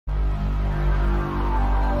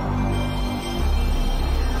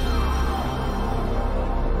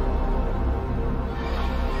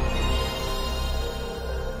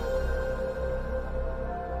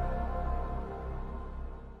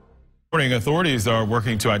Morning, authorities are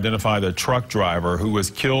working to identify the truck driver who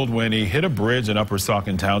was killed when he hit a bridge in Upper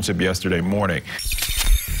Saucon Township yesterday morning.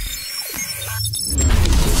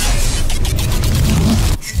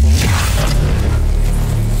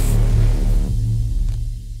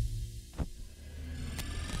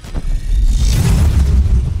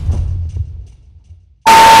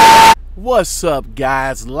 What's up,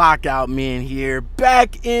 guys? Lockoutmen here,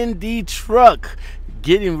 back in the truck,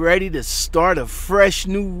 getting ready to start a fresh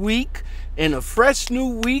new week and a fresh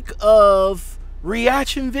new week of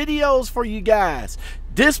reaction videos for you guys.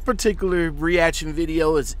 This particular reaction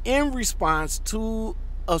video is in response to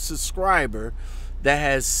a subscriber that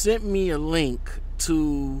has sent me a link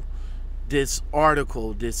to this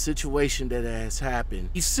article, this situation that has happened.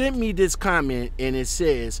 He sent me this comment and it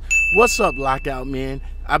says, "What's up, Lockout Man?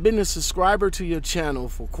 I've been a subscriber to your channel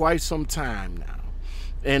for quite some time now,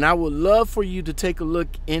 and I would love for you to take a look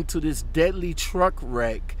into this deadly truck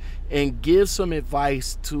wreck and give some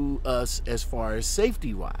advice to us as far as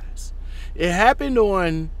safety wise. It happened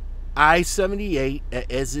on I-78 at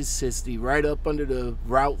exit 60, right up under the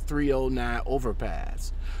Route 309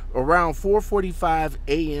 overpass, around 4:45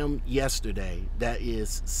 a.m. yesterday. That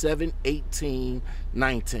is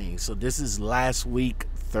 7/18/19. So this is last week,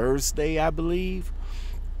 Thursday, I believe.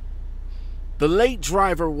 The late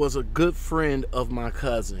driver was a good friend of my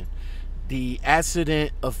cousin. The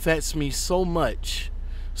accident affects me so much.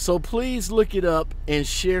 So please look it up and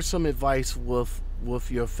share some advice with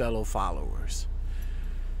your fellow followers."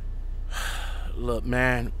 Look,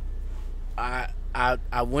 man, I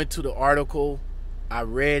went to the article, I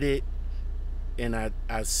read it, and I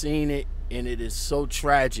seen it, and it is so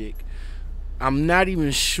tragic. I'm not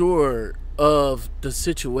even sure of the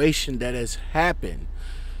situation that has happened.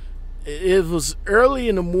 It was early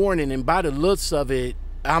in the morning, and by the looks of it,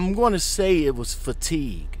 I'm going to say it was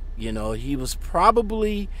fatigue. You know, he was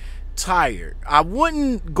probably tired. I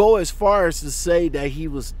wouldn't go as far as to say that he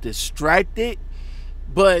was distracted,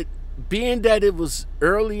 but being that it was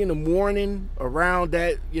early in the morning, around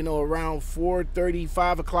that, you know, around 4:30,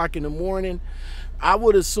 5 o'clock in the morning, I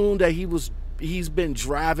would assume that he's been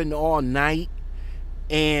driving all night,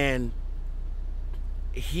 and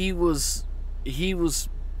he was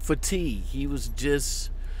fatigued. He was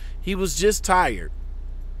just tired.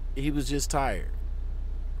 He was just tired.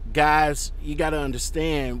 Guys, you got to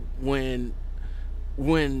understand, when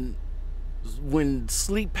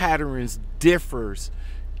sleep patterns differs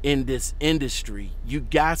in this industry, you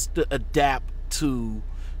got to adapt to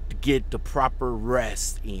get the proper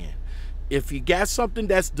rest in. If you got something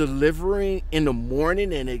that's delivering in the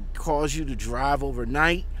morning and it calls you to drive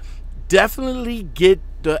overnight, definitely get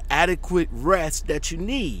the adequate rest that you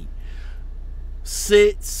need.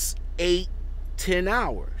 6, 8, 10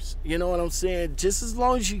 hours. You know what I'm saying? Just as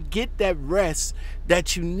long as you get that rest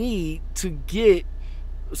that you need to get,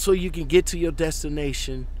 so you can get to your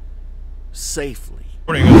destination safely.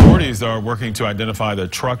 Authorities are working to identify the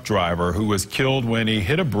truck driver who was killed when he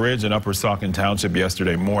hit a bridge in Upper Saucon Township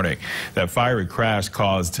yesterday morning. That fiery crash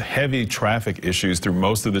caused heavy traffic issues through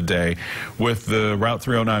most of the day, with the Route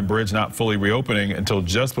 309 bridge not fully reopening until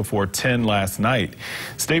just before 10 last night.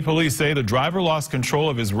 State police say the driver lost control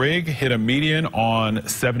of his rig, hit a median on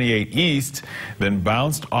 78 East, then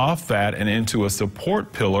bounced off that and into a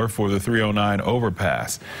support pillar for the 309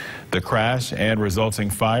 overpass. The crash and resulting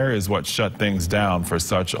fire is what shut things down for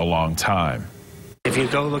such a long time. If you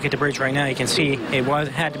go look at the bridge right now, you can see it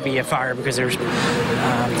had to be a fire because there's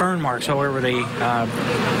burn marks all over the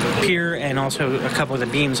pier and also a couple of the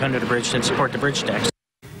beams under the bridge that support the bridge decks.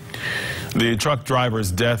 The truck driver's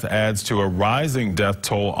death adds to a rising death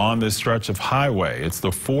toll on this stretch of highway. It's the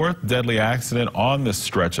 4th deadly accident on this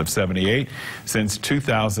stretch of 78 since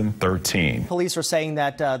 2013. Police are saying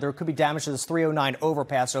that there could be damage to this 309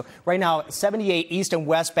 overpass. So right now, 78 east and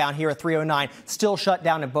westbound here at 309 still shut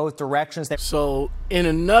down in both directions. So in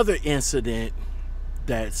another incident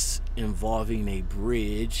that's involving a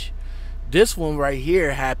bridge, this one right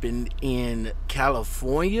here happened in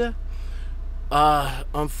California.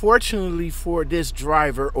 Unfortunately for this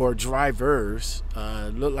driver, or drivers,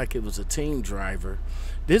 looked like it was a team driver.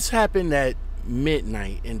 This happened at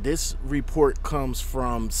midnight, and this report comes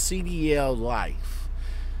from CDL Life.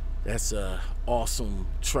 That's a awesome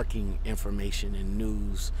trucking information and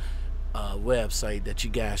news website that you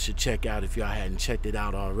guys should check out if y'all hadn't checked it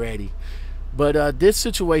out already. But this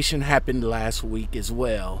situation happened last week as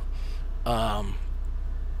well.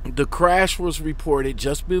 The crash was reported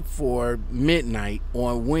just before midnight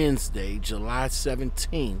on Wednesday, July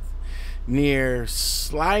 17th, near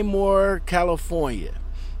Slymore, California.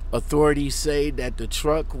 Authorities say that the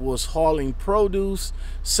truck was hauling produce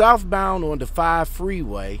southbound on the 5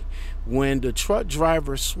 freeway when the truck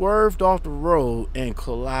driver swerved off the road and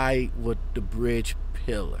collided with the bridge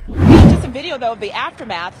pillar. Just some video, though, of the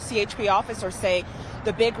aftermath. CHP officers say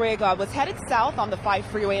the big rig was headed south on the 5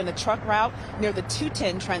 freeway in the truck route near the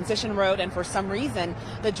 210 transition road, and for some reason,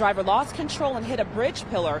 the driver lost control and hit a bridge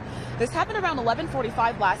pillar. This happened around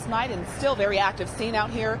 11:45 last night, and still very active scene out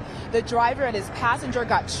here. The driver and his passenger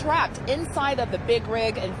got trapped inside of the big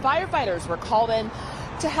rig, and firefighters were called in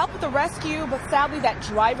to help with the rescue, but sadly that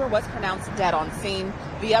driver was pronounced dead on scene.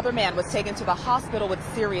 The other man was taken to the hospital with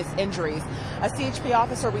serious injuries. A CHP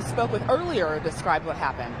officer we spoke with earlier described what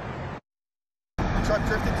happened. The truck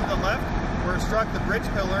drifted to the left where it struck the bridge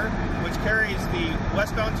pillar, which carries the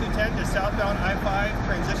westbound 210 to southbound I-5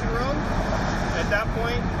 transition road. At that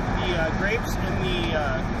point, the grapes in the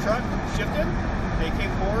truck shifted. They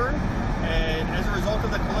came forward, and as a result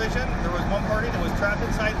of the collision, there was one party that was trapped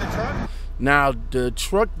inside the truck. Now, the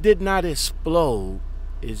truck did not explode.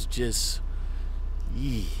 It's just,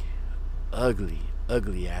 ugly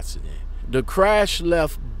accident. The crash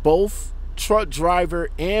left both truck driver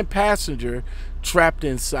and passenger trapped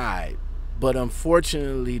inside, but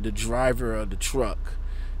unfortunately, the driver of the truck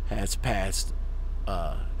has passed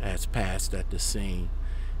at the scene,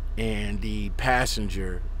 and the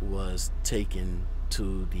passenger was taken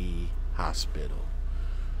to the hospital.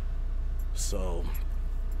 So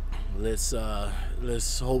let's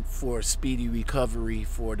hope for a speedy recovery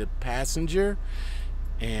for the passenger,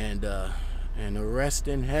 and a rest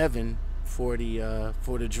in heaven for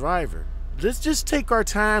the driver. Let's just take our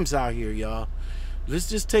times out here, y'all. Let's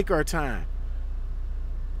just take our time.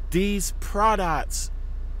 These products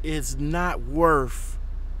is not worth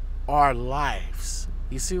our lives.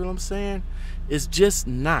 You see what I'm saying? It's just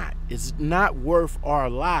not. It's not worth our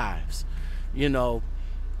lives. You know,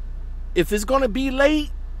 if it's gonna be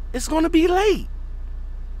late, it's gonna be late.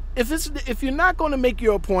 If you're not gonna make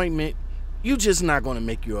your appointment, you're just not gonna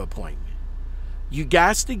make your appointment. You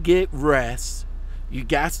got to get rest. You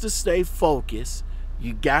got to stay focused.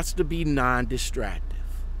 You got to be non-distractive.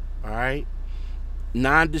 All right?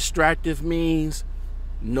 Non-distractive means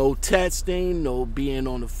no texting, no being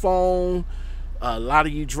on the phone. A lot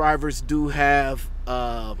of you drivers do have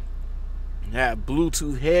Bluetooth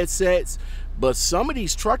headsets, but some of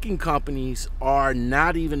these trucking companies are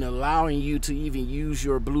not even allowing you to even use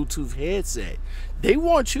your Bluetooth headset. They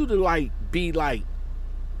want you to be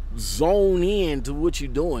zone in to what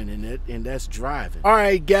you're doing, and that's driving. All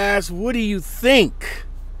right, guys, what do you think?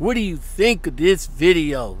 What do you think of this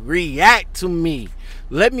video? React to me.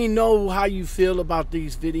 Let me know how you feel about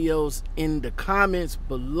these videos in the comments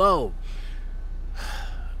below.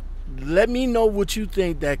 Let me know what you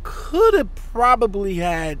think that could have probably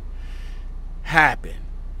had happen.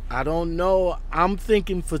 I don't know. I'm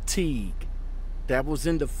thinking fatigue. That was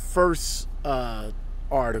in the first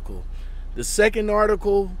article. The second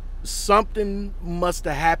article, something must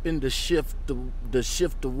have happened to shift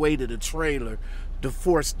the weight of the trailer to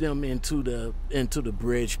force them into the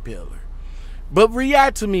bridge pillar. But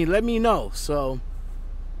react to me. Let me know. So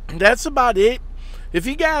that's about it. If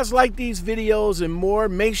you guys like these videos and more,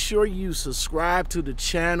 make sure you subscribe to the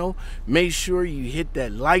channel. Make sure you hit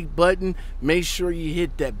that like button. Make sure you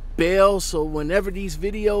hit that bell so whenever these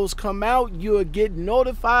videos come out, you'll get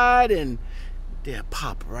notified and they'll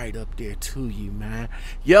pop right up there to you, man.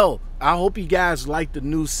 Yo, I hope you guys like the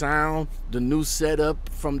new sound, the new setup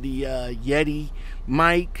from the Yeti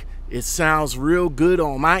mic. It sounds real good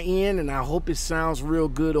on my end, and I hope it sounds real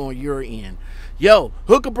good on your end. Yo,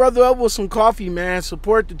 hook a brother up with some coffee, man.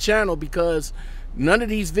 Support the channel because none of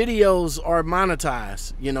these videos are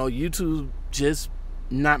monetized. You know, YouTube just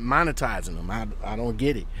not monetizing them. I don't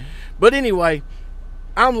get it. But anyway,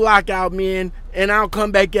 I'm Lockoutmen, and I'll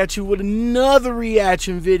come back at you with another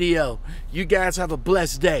reaction video. You guys have a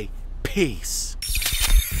blessed day. Peace.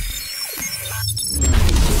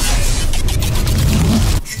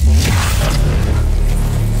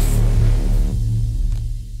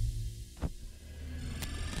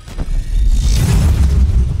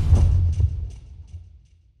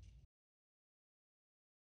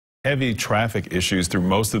 Heavy traffic issues through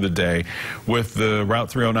most of the day, with the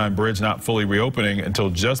Route 309 bridge not fully reopening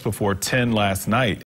until just before 10 last night.